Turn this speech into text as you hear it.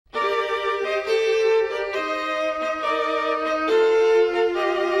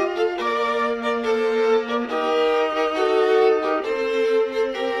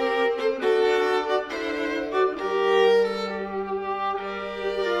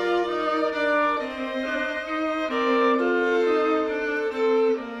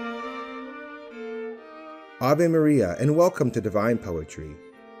Ave Maria, and welcome to Divine Poetry,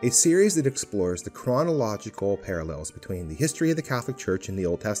 a series that explores the chronological parallels between the history of the Catholic Church and the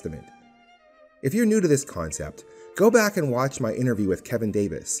Old Testament. If you're new to this concept, go back and watch my interview with Kevin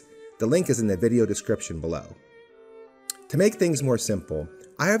Davis. The link is in the video description below. To make things more simple,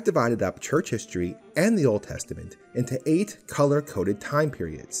 I have divided up church history and the Old Testament into 8 color-coded time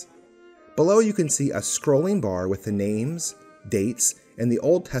periods. Below you can see a scrolling bar with the names, dates, and the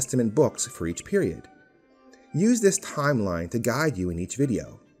Old Testament books for each period. Use this timeline to guide you in each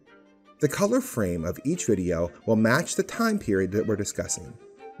video. The color frame of each video will match the time period that we're discussing.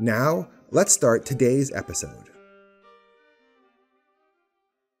 Now, let's start today's episode.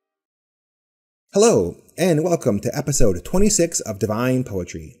 Hello, and welcome to episode 26 of Divine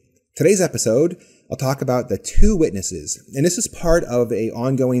Poetry. Today's episode, I'll talk about the 2 witnesses, and this is part of an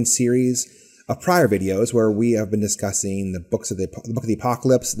ongoing series of prior videos where we have been discussing the book of the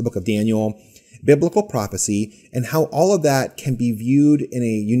Apocalypse, the book of Daniel, biblical prophecy, and how all of that can be viewed in a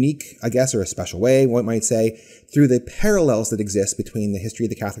unique, or a special way, one might say, through the parallels that exist between the history of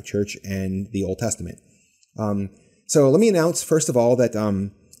the Catholic Church and the Old Testament. So let me announce, first of all, that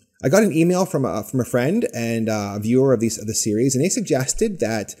I got an email from a friend and a viewer of the series, and they suggested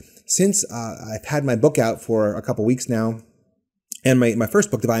that since I've had my book out for a couple weeks now, and my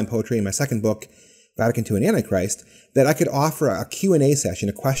first book, Divine Poetry, and my second book, Vatican II and Antichrist, that I could offer a Q&A session,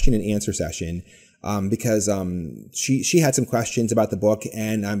 a question and answer session, because she had some questions about the book,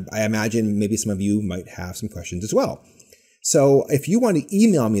 and I imagine maybe some of you might have some questions as well. So if you want to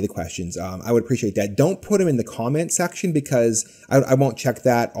email me the questions, I would appreciate that. Don't put them in the comment section because I won't check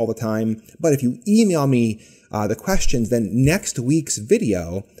that all the time. But if you email me the questions, then next week's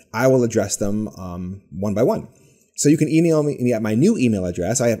video, I will address them one by one. So you can email me at my new email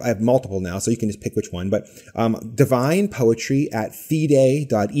address. I have multiple now, so you can just pick which one. But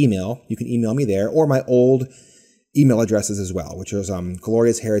divinepoetry@fide.email. You can email me there, or my old email addresses as well, which is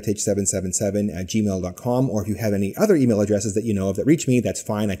gloriousHeritage777@gmail.com. Or if you have any other email addresses that you know of that reach me, that's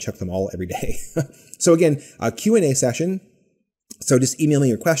fine. I check them all every day. So again, a Q&A session. So just email me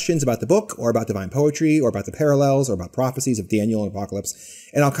your questions about the book, or about Divine Poetry, or about the parallels, or about prophecies of Daniel and Apocalypse,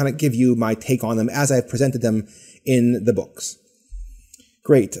 and I'll kind of give you my take on them as I've presented them in the books.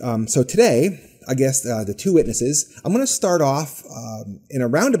 Great. So today, the 2 witnesses, I'm going to start off in a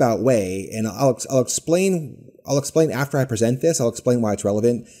roundabout way, and I'll explain after I present this. I'll explain why it's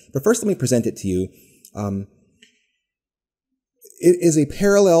relevant. But first, let me present it to you. It is a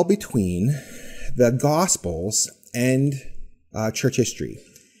parallel between the Gospels and church history.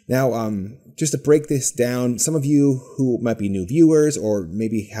 Now, just to break this down, some of you who might be new viewers or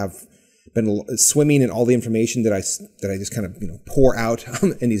maybe have been swimming in all the information that I just kind of pour out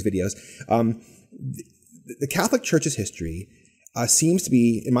in these videos, the Catholic Church's history seems to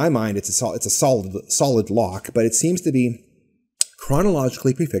be, in my mind, it's a solid lock, but it seems to be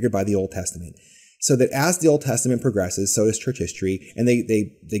chronologically prefigured by the Old Testament. So that as the Old Testament progresses, so does church history, and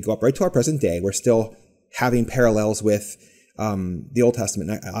they go up right to our present day. We're still having parallels with the Old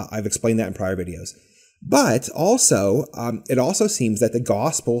Testament. I've explained that in prior videos. But also, it also seems that the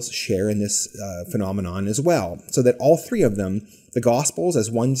Gospels share in this phenomenon as well. So that all 3 of them, the Gospels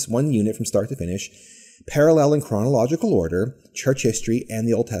as one unit from start to finish, parallel in chronological order, church history, and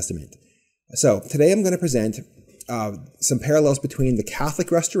the Old Testament. So today I'm going to present some parallels between the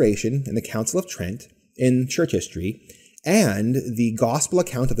Catholic Restoration and the Council of Trent in church history, and the Gospel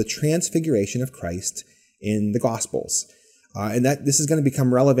account of the Transfiguration of Christ in the Gospels. And that this is going to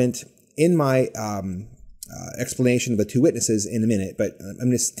become relevant in my explanation of the 2 witnesses in a minute, but I'm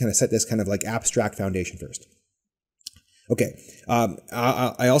just kind of set this kind of like abstract foundation first. Okay,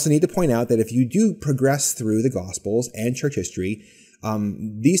 I also need to point out that if you do progress through the Gospels and church history,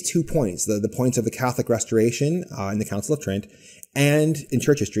 these 2 points, the points of the Catholic Restoration in the Council of Trent and in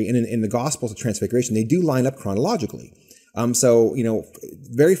church history and in the Gospels of Transfiguration, they do line up chronologically. So,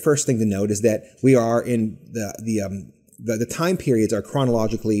 very first thing to note is that we are in the time periods are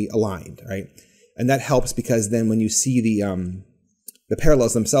chronologically aligned, right? And that helps because then when you see the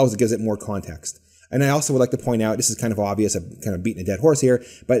parallels themselves, it gives it more context. And I also would like to point out, this is kind of obvious, I'm kind of beating a dead horse here,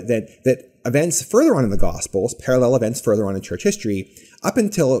 but that events further on in the Gospels, parallel events further on in church history, up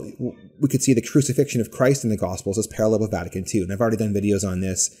until we could see the crucifixion of Christ in the Gospels as parallel with Vatican II. And I've already done videos on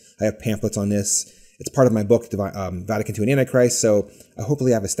this. I have pamphlets on this. It's part of my book, Vatican II and Antichrist, so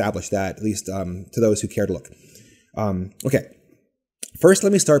hopefully I've established that, at least to those who care to look. Okay. First,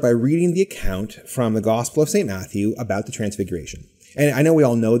 let me start by reading the account from the Gospel of St. Matthew about the Transfiguration. And I know we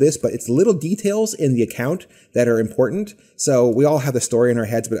all know this, but it's little details in the account that are important. So we all have the story in our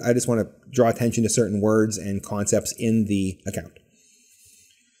heads, but I just want to draw attention to certain words and concepts in the account.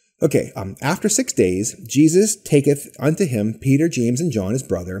 Okay, after 6 days, Jesus taketh unto him Peter, James, and John his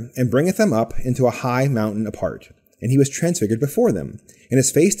brother, and bringeth them up into a high mountain apart. And he was transfigured before them. And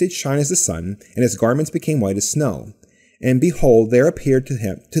his face did shine as the sun, and his garments became white as snow. And behold, there appeared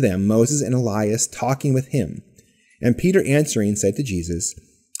to them Moses and Elias talking with him. And Peter answering said to Jesus,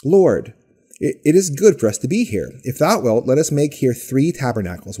 Lord, it is good for us to be here. If thou wilt, let us make here 3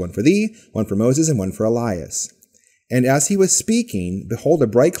 tabernacles, one for thee, one for Moses, and one for Elias. And as he was speaking, behold, a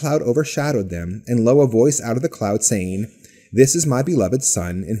bright cloud overshadowed them, and lo, a voice out of the cloud, saying, This is my beloved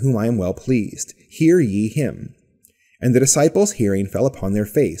Son, in whom I am well pleased. Hear ye him. And the disciples hearing fell upon their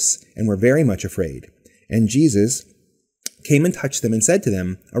face, and were very much afraid. And Jesus came and touched them, and said to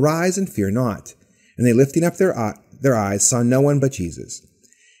them, Arise, and fear not. And they lifting up their eyes saw no one but Jesus.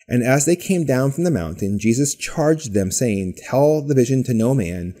 And as they came down from the mountain, Jesus charged them, saying, Tell the vision to no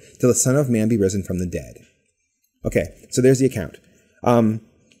man, till the Son of Man be risen from the dead. Okay, so there's the account.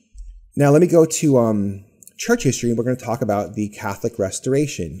 Now let me go to church history, and we're going to talk about the Catholic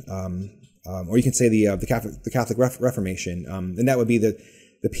Restoration, or you can say the Catholic Reformation, and that would be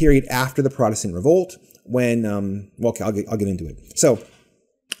the period after the Protestant Revolt. When I'll get into it. So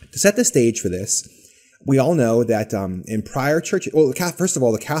to set the stage for this, we all know that in prior church, first of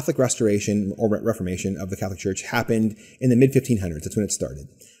all, the Catholic Restoration or Reformation of the Catholic Church happened in the mid-1500s. That's when it started.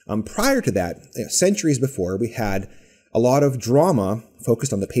 Prior to that, centuries before, we had a lot of drama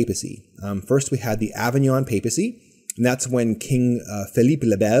focused on the papacy. First, we had the Avignon papacy, and that's when King Philippe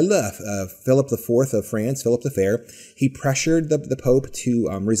le Bel, Philip IV of France, Philip the Fair, he pressured the Pope to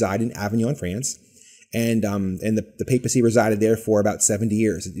reside in Avignon, France. And the papacy resided there for about 70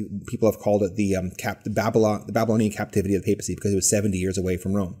 years. People have called it the Babylonian captivity of the papacy because it was 70 years away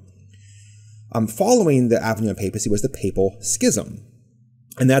from Rome. Following the Avignon papacy was the papal schism.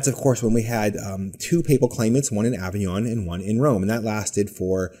 And that's, of course, when we had 2 papal claimants, one in Avignon and one in Rome. And that lasted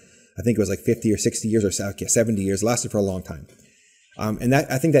for, I think it was like 50 or 60 years or 70 years. It lasted for a long time. And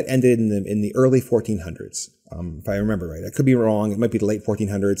I think that ended in the early 1400s, if I remember right. I could be wrong. It might be the late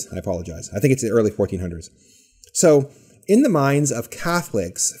 1400s. I apologize. I think it's the early 1400s. So in the minds of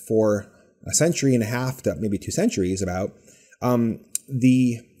Catholics for a century and a half to maybe 2 centuries about,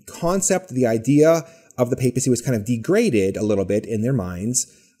 the concept, the idea of the papacy was kind of degraded a little bit in their minds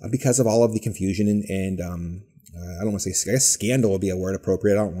because of all of the confusion and I don't want to say, I guess scandal would be a word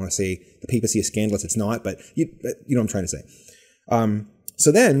appropriate. I don't want to say the papacy is scandalous. It's not, but you know what I'm trying to say.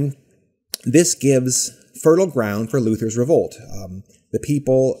 So then this gives fertile ground for Luther's revolt. The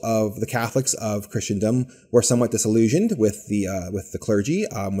people of the Catholics of Christendom were somewhat disillusioned with the clergy.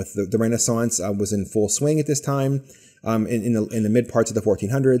 With the Renaissance was in full swing at this time. In the mid parts of the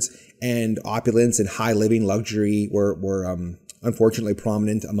 1400s, and opulence and high living luxury were unfortunately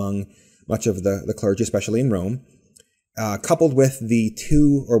prominent among much of the clergy, especially in Rome. Coupled with the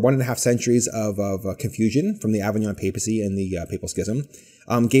 2 or 1.5 centuries of confusion from the Avignon papacy and the papal schism,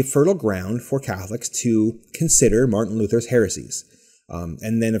 gave fertile ground for Catholics to consider Martin Luther's heresies.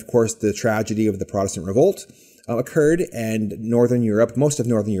 And then, of course, the tragedy of the Protestant Revolt occurred, and most of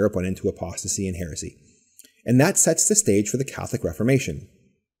Northern Europe went into apostasy and heresy. And that sets the stage for the Catholic Reformation.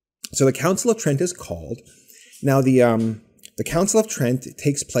 So the Council of Trent is called. Now the Council of Trent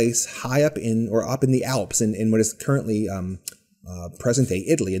takes place high up in the Alps, in what is currently present-day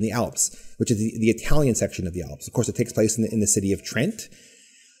Italy, in the Alps, which is the Italian section of the Alps. Of course, it takes place in the city of Trent.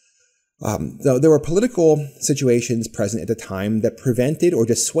 There were political situations present at the time that prevented or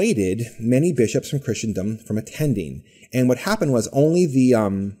dissuaded many bishops from Christendom from attending. And what happened was only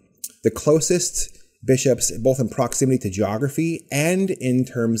the closest bishops, both in proximity to geography and in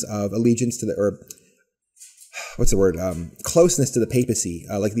terms of allegiance to closeness to the papacy,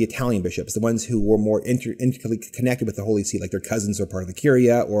 like the Italian bishops, the ones who were more intricately connected with the Holy See, like their cousins were part of the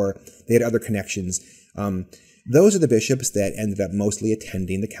Curia, or they had other connections. Those are the bishops that ended up mostly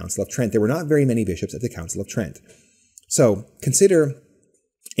attending the Council of Trent. There were not very many bishops at the Council of Trent. So consider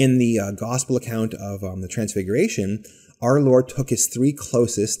in the gospel account of the Transfiguration, our Lord took his 3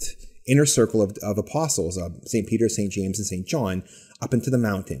 closest inner circle of apostles, St. Peter, St. James, and St. John, up into the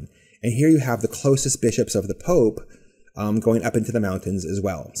mountain. And here you have the closest bishops of the Pope going up into the mountains as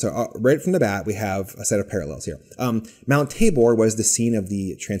well. So right from the bat, we have a set of parallels here. Mount Tabor was the scene of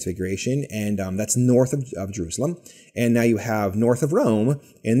the Transfiguration, and that's north of Jerusalem. And now you have north of Rome,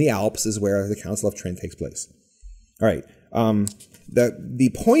 in the Alps, is where the Council of Trent takes place. All right.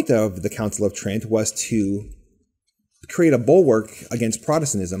 The point of the Council of Trent was to create a bulwark against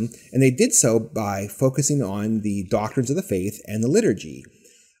Protestantism, and they did so by focusing on the doctrines of the faith and the liturgy.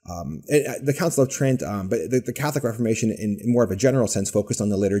 The Council of Trent, but the Catholic Reformation, in more of a general sense, focused on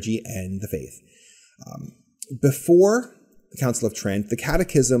the liturgy and the faith. Before the Council of Trent, the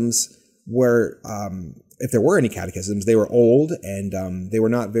catechisms were, if there were any catechisms, they were old and they were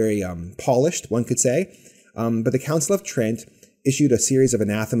not very polished, one could say. But the Council of Trent issued a series of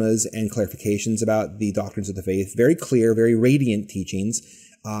anathemas and clarifications about the doctrines of the faith, very clear, very radiant teachings.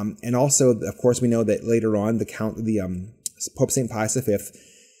 And also, of course, we know that later on, Pope St. Pius V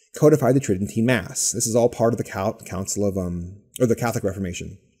codified the Tridentine Mass. This is all part of the Council of, or the Catholic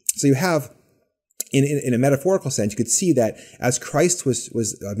Reformation. So you have, in a metaphorical sense, you could see that as Christ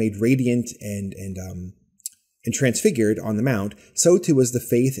was made radiant and transfigured on the Mount, so too was the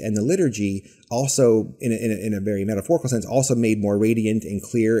faith and the liturgy also, in a very metaphorical sense, also made more radiant and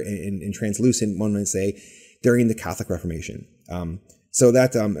clear and translucent, one might say, during the Catholic Reformation. So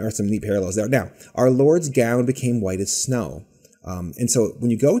that are some neat parallels there. Now, our Lord's gown became white as snow. And so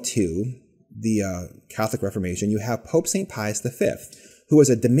when you go to the Catholic Reformation, you have Pope St. Pius V, who was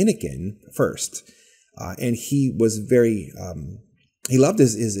a Dominican first. And he was very, he loved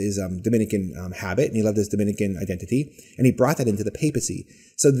his Dominican habit, and he loved his Dominican identity, and he brought that into the papacy.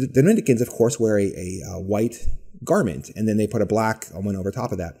 So the Dominicans, of course, wear a white garment, and then they put a black one over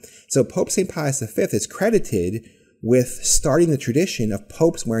top of that. So Pope St. Pius V is credited with starting the tradition of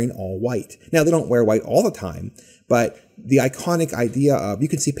popes wearing all white. Now, they don't wear white all the time, but the iconic idea of, you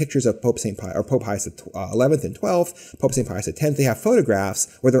can see pictures of Pope Pius XI and XII, Pope St. Pius X, they have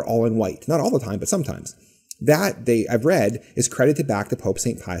photographs where they're all in white. Not all the time, but sometimes. That, I've read, is credited back to Pope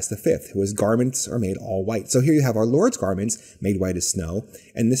St. Pius V, whose garments are made all white. So here you have our Lord's garments made white as snow,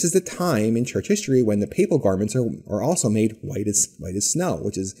 and this is the time in church history when the papal garments are also made white as snow,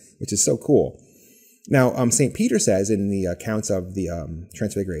 which is so cool. Now, St. Peter says in the accounts of the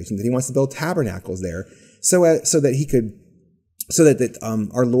Transfiguration that he wants to build tabernacles there, so that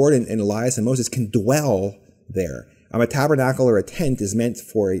our Lord and Elias and Moses can dwell there. A tabernacle or a tent is meant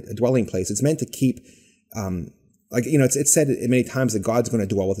for a dwelling place. It's meant to keep, it's said many times that God's going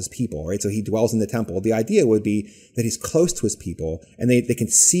to dwell with his people, right? So he dwells in the temple. The idea would be that he's close to his people and they can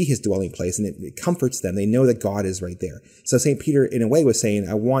see his dwelling place, and it comforts them. They know that God is right there. So St. Peter, in a way, was saying,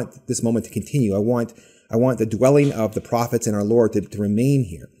 I want this moment to continue. I want the dwelling of the prophets and our Lord to remain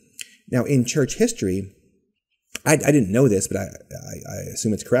here. Now, in church history, I didn't know this, but I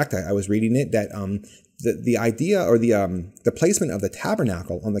assume it's correct. I was reading it that the idea or the placement of the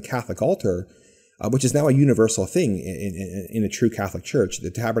tabernacle on the Catholic altar, which is now a universal thing in a true Catholic church, the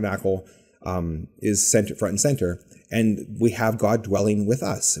tabernacle is front and center, and we have God dwelling with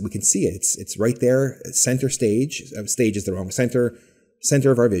us. We can see it. It's right there, center stage. Stage is the wrong center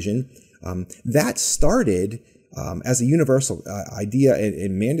of our vision. That started as a universal idea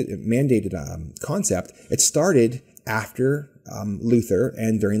and mandated concept. It started after Luther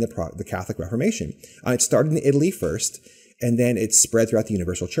and during the Catholic Reformation. It started in Italy first, and then it spread throughout the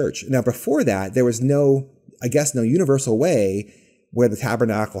universal church. Now, before that, there was no universal way where the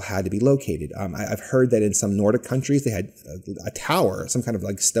tabernacle had to be located. I've heard that in some Nordic countries, they had a tower, some kind of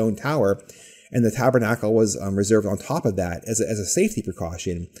like stone tower, and the tabernacle was reserved on top of that as a safety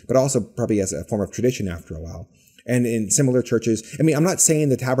precaution, but also probably as a form of tradition after a while. And in similar churches, I'm not saying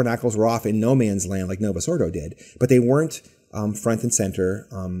the tabernacles were off in no man's land like Novus Ordo did, but they weren't front and center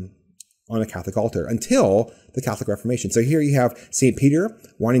on a Catholic altar until the Catholic Reformation. So here you have St. Peter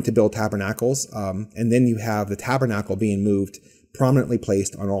wanting to build tabernacles, and then you have the tabernacle being moved, prominently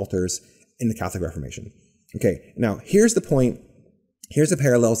placed on altars in the Catholic Reformation. Okay, now here's the point. Here's the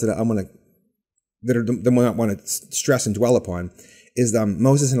parallels that I want to stress and dwell upon is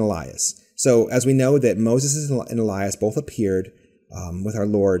Moses and Elias. So as we know that Moses and Elias both appeared with our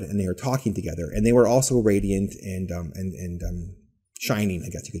Lord, and they were talking together, and they were also radiant and shining, I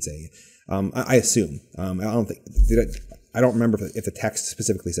guess you could say. I assume. I don't remember if the text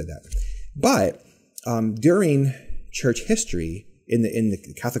specifically said that. But during church history in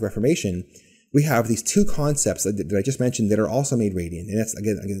the Catholic Reformation, we have these two concepts that I just mentioned that are also made radiant, and that's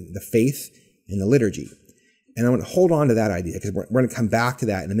again the faith and the liturgy. And I want to hold on to that idea because we're going to come back to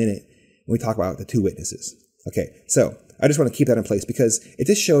that in a minute when we talk about the two witnesses. Okay, so I just want to keep that in place because it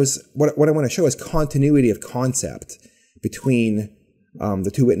just shows what I want to show is continuity of concept between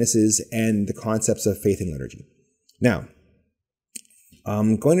the two witnesses and the concepts of faith and liturgy. Now,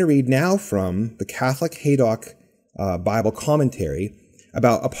 I'm going to read now from the Catholic Haydock Bible commentary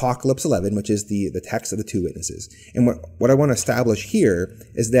about Apocalypse 11, which is the text of the two witnesses. And what I want to establish here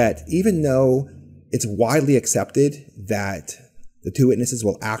is that even though it's widely accepted that the two witnesses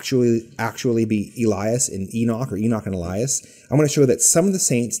will actually be Elias and Enoch, or Enoch and Elias, I want to show that some of the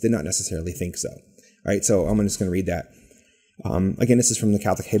saints did not necessarily think so. All right, so I'm just going to read that. Again, this is from the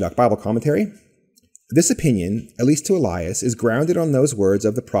Catholic Haydock Bible commentary. This opinion, at least to Elias, is grounded on those words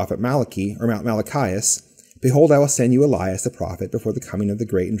of the prophet Malachi, or Malachias, Behold, I will send you Elias the prophet before the coming of the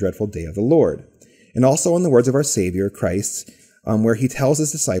great and dreadful day of the Lord. And also in the words of our Savior, Christ, where he tells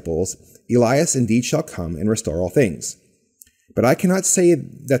his disciples, Elias indeed shall come and restore all things. But I cannot say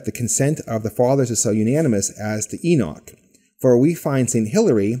that the consent of the fathers is so unanimous as to Enoch. For we find St.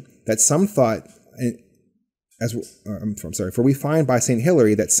 Hilary that some thought, for we find by St.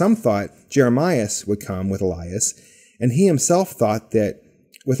 Hilary that some thought Jeremiah would come with Elias, and he himself thought that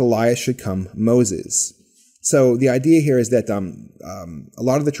with Elias should come Moses. So the idea here is that a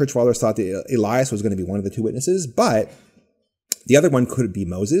lot of the church fathers thought that Elias was going to be one of the two witnesses, but the other one could be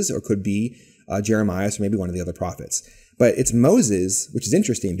Moses or could be Jeremiah or maybe one of the other prophets. But it's Moses, which is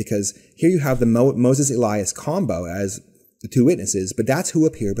interesting because here you have the Moses-Elias combo as the two witnesses, but that's who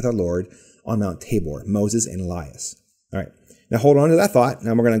appeared with our Lord on Mount Tabor, Moses and Elias. All right. Now hold on to that thought.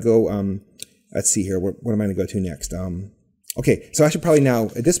 Now we're going to go, let's see here. What am I going to go to next? Okay, so I should probably now,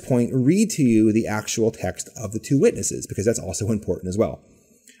 at this point, read to you the actual text of the two witnesses, because that's also important as well.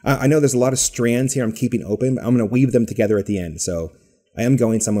 I know there's a lot of strands here I'm keeping open, but I'm going to weave them together at the end, so I am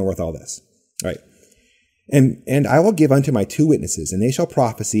going somewhere with all this. All right. And I will give unto my two witnesses, and they shall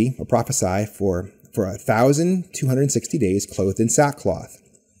prophesy for 1,260 days, clothed in sackcloth.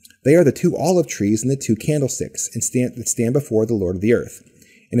 They are the two olive trees and the two candlesticks, that stand before the Lord of the earth.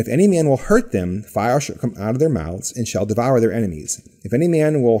 And if any man will hurt them, fire shall come out of their mouths, and shall devour their enemies. If any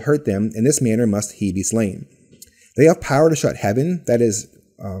man will hurt them, in this manner must he be slain. They have power to shut heaven, that is,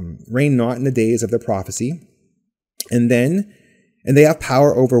 rain not in the days of their prophecy. And they have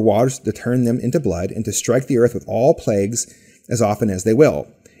power over waters to turn them into blood, and to strike the earth with all plagues as often as they will.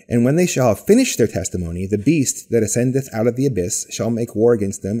 And when they shall have finished their testimony, the beast that ascendeth out of the abyss shall make war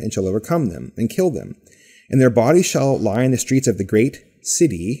against them, and shall overcome them, and kill them. And their bodies shall lie in the streets of the great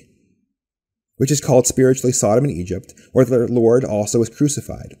city, which is called spiritually Sodom and Egypt, where the Lord also was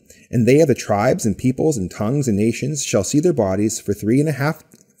crucified. And they of the tribes and peoples and tongues and nations shall see their bodies for 3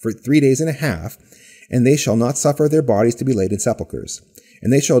 days and a half, and they shall not suffer their bodies to be laid in sepulchres.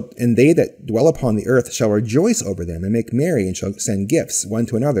 And they that dwell upon the earth shall rejoice over them, and make merry, and shall send gifts one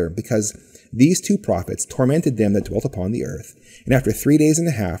to another, because these two prophets tormented them that dwelt upon the earth. And after 3 days and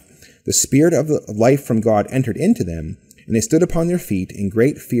a half, the spirit of life from God entered into them, and they stood upon their feet, and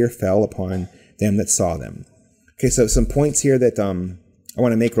great fear fell upon them that saw them. Okay, so some points here that I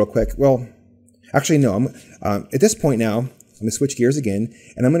want to make real quick. Well, actually, no. At this point now, I'm going to switch gears again,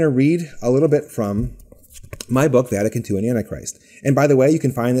 and I'm going to read a little bit from my book, Vatican II and Antichrist. And by the way, you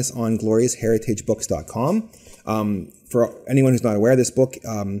can find this on gloriousheritagebooks.com. For anyone who's not aware, this book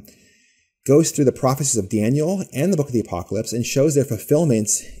goes through the prophecies of Daniel and the book of the Apocalypse and shows their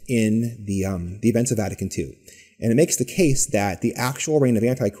fulfillments in the events of Vatican II. And it makes the case that the actual reign of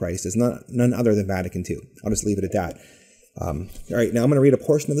Antichrist is none other than Vatican II. I'll just leave it at that. All right, now I'm going to read a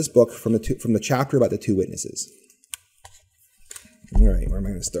portion of this book from the chapter about the two witnesses. All right, where am I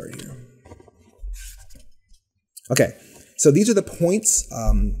going to start here? Okay, so these are the points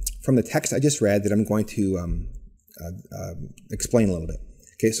from the text I just read that I'm going to explain a little bit.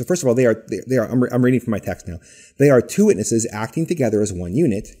 Okay, so first of all, I'm reading from my text now. They are two witnesses acting together as one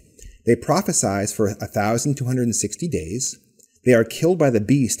unit. They prophesize for 1,260 days. They are killed by the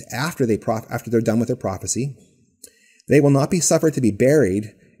beast after they're done with their prophecy. They will not be suffered to be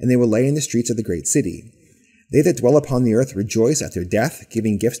buried, and they will lay in the streets of the great city. They that dwell upon the earth rejoice at their death,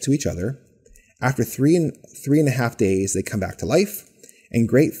 giving gifts to each other. After 3.5 days, they come back to life, and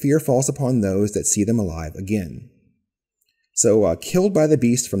great fear falls upon those that see them alive again. So, killed by the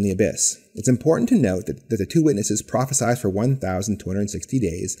beast from the abyss. It's important to note that the two witnesses prophesied for 1,260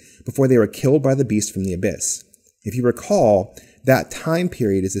 days before they were killed by the beast from the abyss. If you recall, that time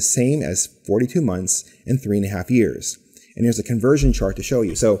period is the same as 42 months and 3.5 years. And here's a conversion chart to show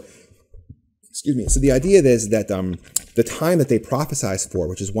you. So the idea is that the time that they prophesied for,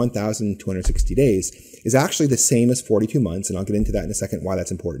 which is 1,260 days, is actually the same as 42 months, and I'll get into that in a second why that's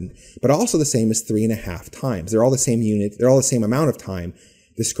important, but also the same as 3.5 times. They're all the same unit, they're all the same amount of time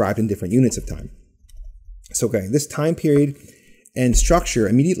described in different units of time. So, okay, this time period and structure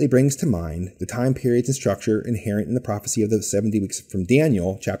immediately brings to mind the time periods and structure inherent in the prophecy of the 70 weeks from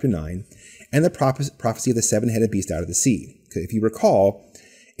Daniel, chapter 9, and the prophecy of the seven-headed beast out of the sea. Okay, if you recall,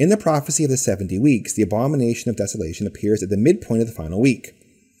 in the prophecy of the 70 weeks, the abomination of desolation appears at the midpoint of the final week.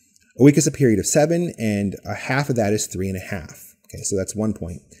 A week is a period of 7, and a half of that is 3.5. Okay, so that's 1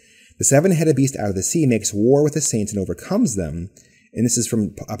 point. The seven-headed beast out of the sea makes war with the saints and overcomes them. And this is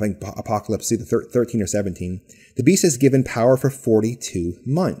from Apocalypse 13 or 17. The beast is given power for 42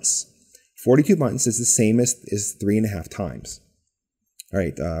 months. 42 months is the same as 3.5 times. All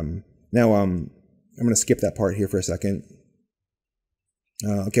right, now I'm going to skip that part here for a second.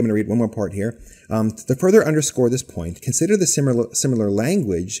 Okay, I'm going to read one more part here. To further underscore this point, consider the similar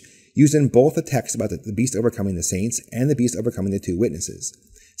language used in both the text about the beast overcoming the saints and the beast overcoming the two witnesses.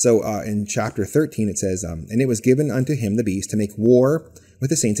 So in chapter 13, it says, and it was given unto him, the beast, to make war with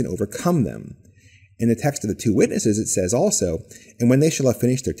the saints and overcome them. In the text of the two witnesses, it says also, and when they shall have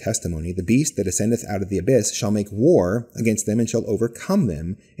finished their testimony, the beast that ascendeth out of the abyss shall make war against them and shall overcome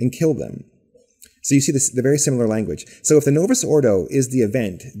them and kill them. So you see the very similar language. So if the Novus Ordo is the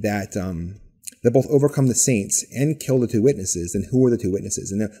event that both overcome the saints and kill the two witnesses, then who are the two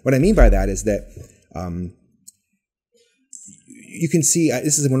witnesses? And what I mean by that is that you can see,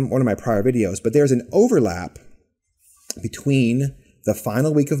 this is one of my prior videos, but there's an overlap between the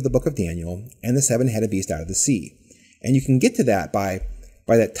final week of the book of Daniel and the seven-headed beast out of the sea. And you can get to that by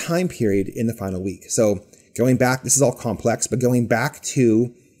that time period in the final week. So going back, this is all complex, but going back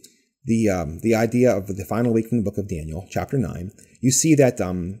to the idea of the final week in the book of Daniel, chapter 9, you see that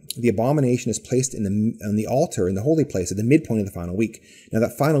the abomination is placed on the altar in the holy place at the midpoint of the final week. Now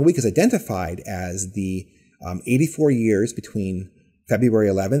that final week is identified as the 84 years between February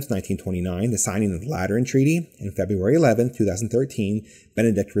 11th, 1929, the signing of the Lateran Treaty, and February 11th, 2013,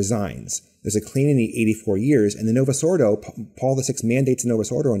 Benedict resigns. There's a clean in the 84 years, and the Novus Ordo, Paul VI mandates the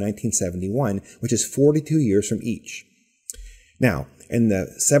Novus Ordo in 1971, which is 42 years from each. Now, in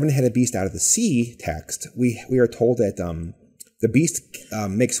the seven-headed beast out of the sea text, we are told that the beast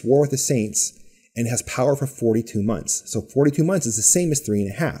makes war with the saints and has power for 42 months. So 42 months is the same as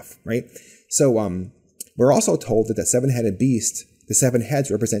 3.5, right? So we're also told that seven-headed beast, the seven heads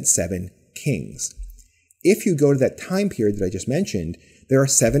represent seven kings. If you go to that time period that I just mentioned, there are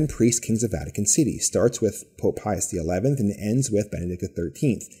seven priest kings of Vatican City. Starts with Pope Pius XI and ends with Benedict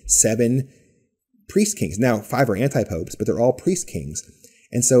XIII. Seven priest kings. Now, 5 are anti-popes, but they're all priest kings.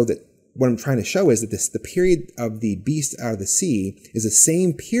 And so that what I'm trying to show is that the period of the beast out of the sea is the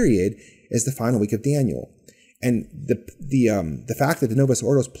same period as the final week of Daniel. And the fact that the Novus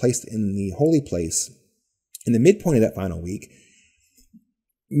Ordo is placed in the holy place in the midpoint of that final week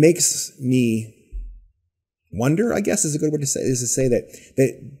makes me wonder, I guess is a good word to say, is to say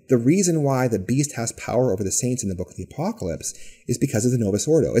that the reason why the beast has power over the saints in the book of the Apocalypse is because of the Novus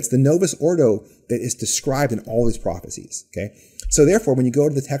Ordo. It's the Novus Ordo that is described in all these prophecies, okay? So therefore, when you go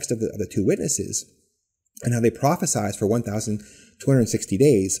to the text of the two witnesses and how they prophesize for 1,260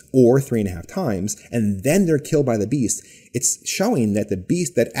 days or 3.5 times, and then they're killed by the beast, it's showing that the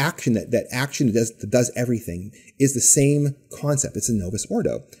beast, that action that does everything is the same concept. It's the Novus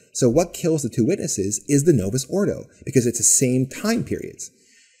Ordo. So what kills the two witnesses is the Novus Ordo, because it's the same time periods.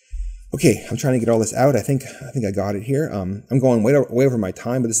 Okay, I'm trying to get all this out. I think I got it here. I'm going way over my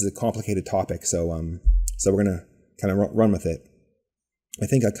time, but this is a complicated topic, so we're gonna kind of run with it. I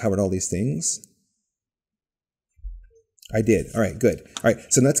think I covered all these things. I did. All right, good. All right,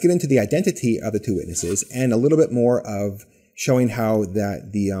 so let's get into the identity of the two witnesses and a little bit more of showing how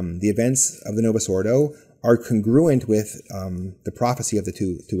that the events of the Novus Ordo are congruent with the prophecy of the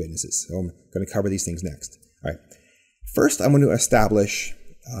two witnesses. So I'm going to cover these things next. All right. First, I'm going to establish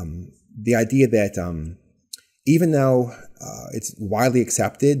the idea that even though it's widely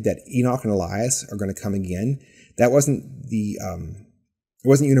accepted that Enoch and Elias are going to come again, that wasn't it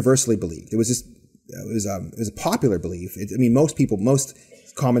wasn't universally believed. It was just it was a popular belief. Most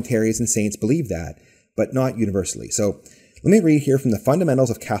commentaries and saints believe that, but not universally. So let me read here from the Fundamentals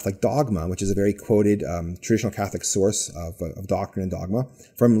of Catholic Dogma, which is a very quoted traditional Catholic source of doctrine and dogma,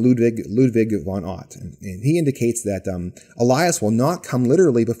 from Ludwig von Ott. And he indicates that Elias will not come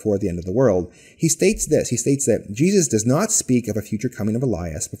literally before the end of the world. He states this. He states that Jesus does not speak of a future coming of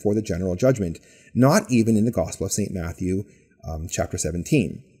Elias before the general judgment, not even in the Gospel of St. Matthew, chapter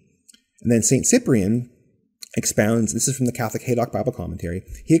 17. And then St. Cyprian expounds, this is from the Catholic Haydock Bible Commentary,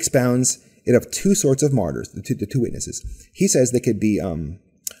 he expounds it of two sorts of martyrs, the two witnesses. He says they could be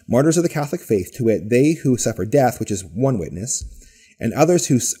martyrs of the Catholic faith, to wit, they who suffer death, which is one witness, and others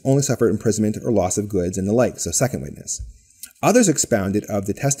who only suffer imprisonment or loss of goods and the like, so second witness. Others expounded of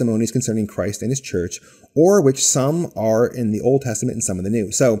the testimonies concerning Christ and his church, or which some are in the Old Testament and some in the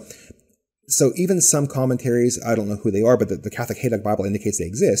New. So even some commentaries, I don't know who they are, but the Catholic Haydock Bible indicates they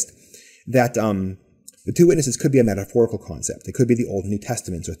exist, that the two witnesses could be a metaphorical concept. It could be the Old and New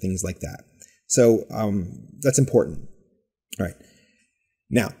Testaments or things like that. So that's important. All right.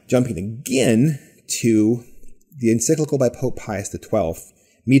 Now, jumping again to the encyclical by Pope Pius XII,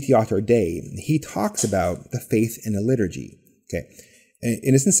 Mediator Dei, he talks about the faith in the liturgy. Okay.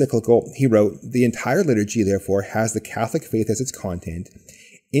 In his encyclical, he wrote, "The entire liturgy, therefore, has the Catholic faith as its content,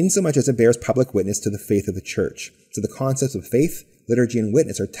 insomuch as it bears public witness to the faith of the Church." So the concepts of faith, liturgy, and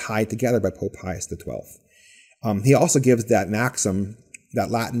witness are tied together by Pope Pius XII. He also gives that maxim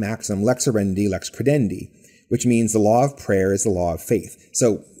that Latin maxim, lex orandi, lex credendi, which means the law of prayer is the law of faith.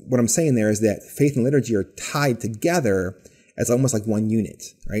 So what I'm saying there is that faith and liturgy are tied together as almost like one unit,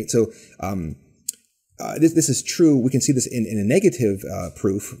 right? So this is true. We can see this in a negative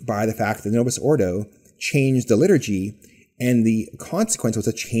proof by the fact that Novus Ordo changed the liturgy, and the consequence was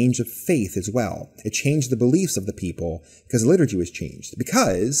a change of faith as well. It changed the beliefs of the people because the liturgy was changed.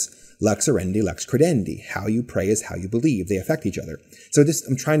 Because lex orandi, lex credendi, how you pray is how you believe. They affect each other. So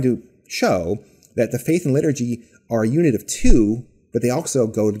I'm trying to show that the faith and liturgy are a unit of two, but they also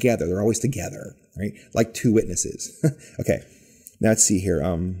go together. They're always together, right? Like two witnesses. Okay, now let's see here.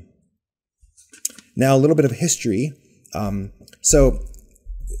 Now a little bit of history. So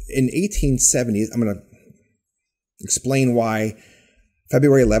in 1870, I'm going to explain why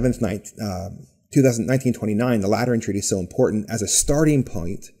February 11th, 1929, the Lateran Treaty is so important as a starting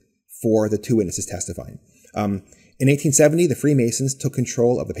point for the two witnesses testifying. In 1870, the Freemasons took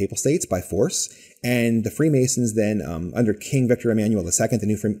control of the Papal States by force, and the Freemasons then, under King Victor Emmanuel II, the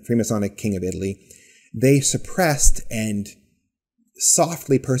new Freemasonic king of Italy, they suppressed and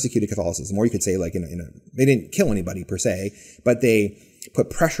softly persecuted Catholicism, or you could say like they didn't kill anybody per se, but they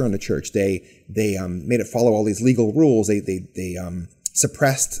put pressure on the church. They made it follow all these legal rules. They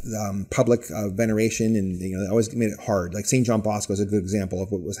suppressed public veneration, and they always made it hard. Like St. John Bosco is a good example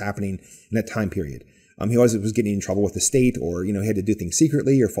of what was happening in that time period. He always was getting in trouble with the state, or he had to do things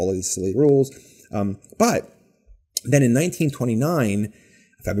secretly or follow these silly rules. But then in 1929,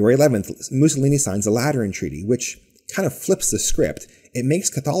 February 11th, Mussolini signs the Lateran Treaty, which kind of flips the script. It makes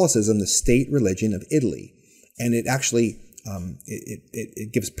Catholicism the state religion of Italy, and it actually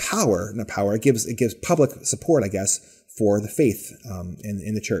it gives power, not power. It gives public support, I guess, for the faith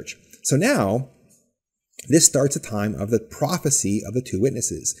in the church. So now, this starts a time of the prophecy of the two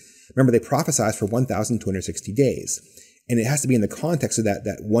witnesses. Remember, they prophesied for 1,260 days, and it has to be in the context of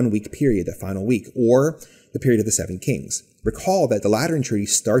that 1 week period, that final week, or the period of the 7 kings. Recall that the Lateran Treaty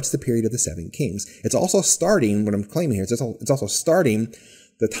starts the period of the 7 kings. It's also starting, what I'm claiming here, it's also starting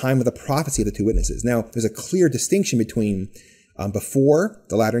the time of the prophecy of the two witnesses. Now, there's a clear distinction between before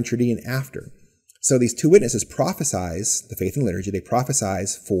the Lateran Treaty and after. So these two witnesses prophesize the faith and liturgy. They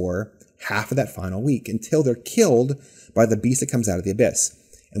prophesize for half of that final week until they're killed by the beast that comes out of the abyss.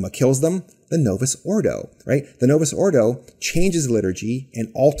 And what kills them? The Novus Ordo, right? The Novus Ordo changes the liturgy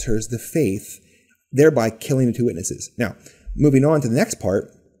and alters the faith, thereby killing the two witnesses. Now, moving on to the next part,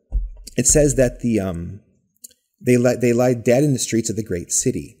 it says that they lie dead in the streets of the great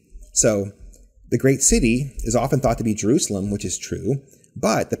city. So the great city is often thought to be Jerusalem, which is true,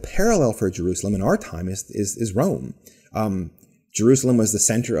 but the parallel for Jerusalem in our time is Rome. Jerusalem was the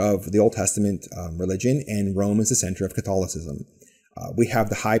center of the Old Testament religion, and Rome is the center of Catholicism. We have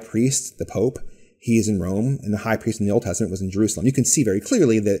the high priest, the Pope. He is in Rome, and the high priest in the Old Testament was in Jerusalem. You can see very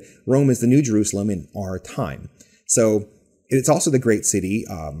clearly that Rome is the new Jerusalem in our time. So it's also the great city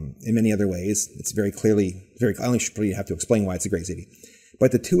in many other ways. It's very clearly, I only should probably have to explain why it's a great city.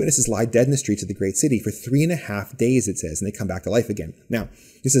 But the two witnesses lie dead in the streets of the great city for 3.5 days, it says, and they come back to life again. Now,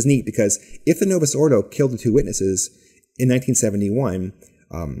 this is neat because if the Novus Ordo killed the two witnesses in 1971,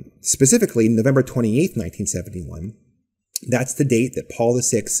 specifically November 28th, 1971, that's the date that Paul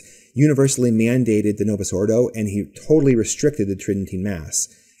VI universally mandated the Novus Ordo, and he totally restricted the Tridentine Mass.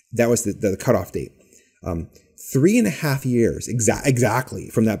 That was the cutoff date. 3.5 years exactly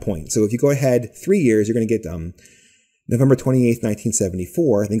from that point. So if you go ahead 3 years, you're going to get November 28th,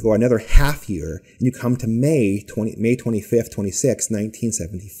 1974, then go another half year, and you come to May 25th, 26th,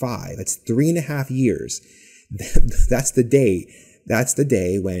 1975. That's 3.5 years. That's the day. That's the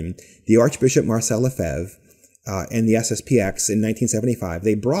day when the Archbishop Marcel Lefebvre and the SSPX in 1975,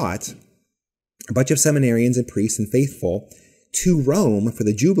 they brought a bunch of seminarians and priests and faithful to Rome for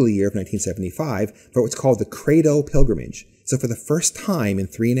the Jubilee year of 1975 for what's called the Credo pilgrimage. So for the first time in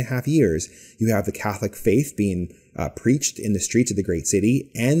 3.5 years, you have the Catholic faith being preached in the streets of the great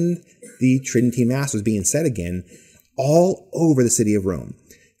city, and the Tridentine Mass was being said again all over the city of Rome.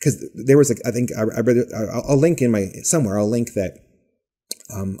 Because there was, I think, I read it, I'll link in somewhere, I'll link that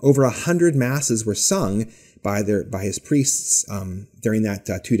over 100 masses were sung by his priests during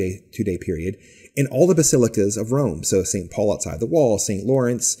that two-day period in all the basilicas of Rome. So St. Paul outside the wall, St.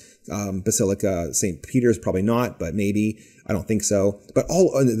 Lawrence Basilica, St. Peter's probably not, but maybe, I don't think so. But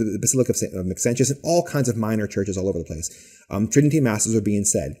all the Basilica of Maxentius and all kinds of minor churches all over the place. Tridentine masses were being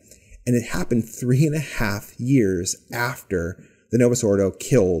said. And it happened 3.5 years after the Novus Ordo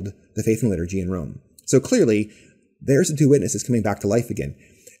killed the faith and liturgy in Rome. So clearly, there's the two witnesses coming back to life again.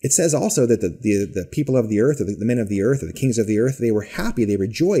 It says also that the people of the earth, or the men of the earth, or the kings of the earth, they were happy, they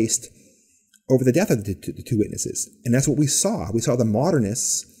rejoiced over the death of the two witnesses. And that's what we saw. We saw the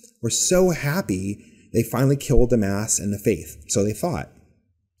modernists were so happy they finally killed the Mass and the faith. So they thought.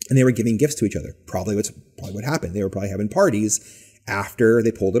 And they were giving gifts to each other. Probably what happened. They were probably having parties after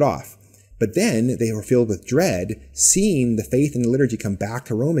they pulled it off. But then they were filled with dread, seeing the faith and the liturgy come back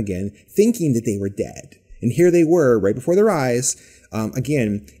to Rome again, thinking that they were dead. And here they were, right before their eyes,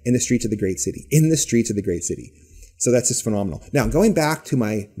 again, in the streets of the great city. In the streets of the great city. So that's just phenomenal. Now, going back to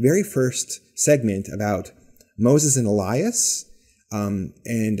my very first segment about Moses and Elias, and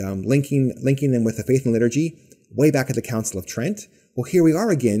linking them with the faith and liturgy, way back at the Council of Trent. Well, here we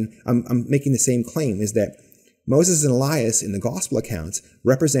are again. I'm making the same claim, is that Moses and Elias in the Gospel accounts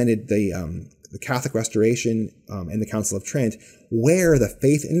represented the Catholic Restoration and the Council of Trent, where the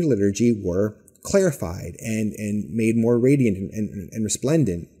faith and liturgy were clarified and made more radiant and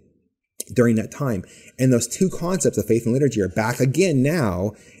resplendent during that time. And those two concepts of faith and liturgy are back again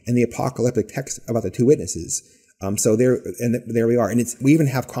now in the apocalyptic text about the two witnesses. So there we are. And we even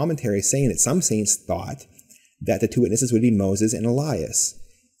have commentaries saying that some saints thought that the two witnesses would be Moses and Elias,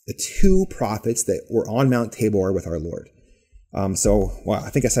 the two prophets that were on Mount Tabor with our Lord. I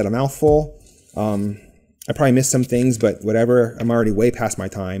think I said a mouthful. I probably missed some things, but whatever, I'm already way past my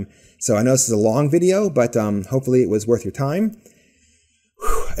time. So I know this is a long video, but hopefully it was worth your time.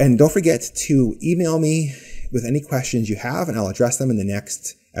 And don't forget to email me with any questions you have, and I'll address them in the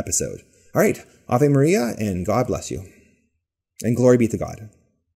next episode. All right, Ave Maria, and God bless you. And glory be to God.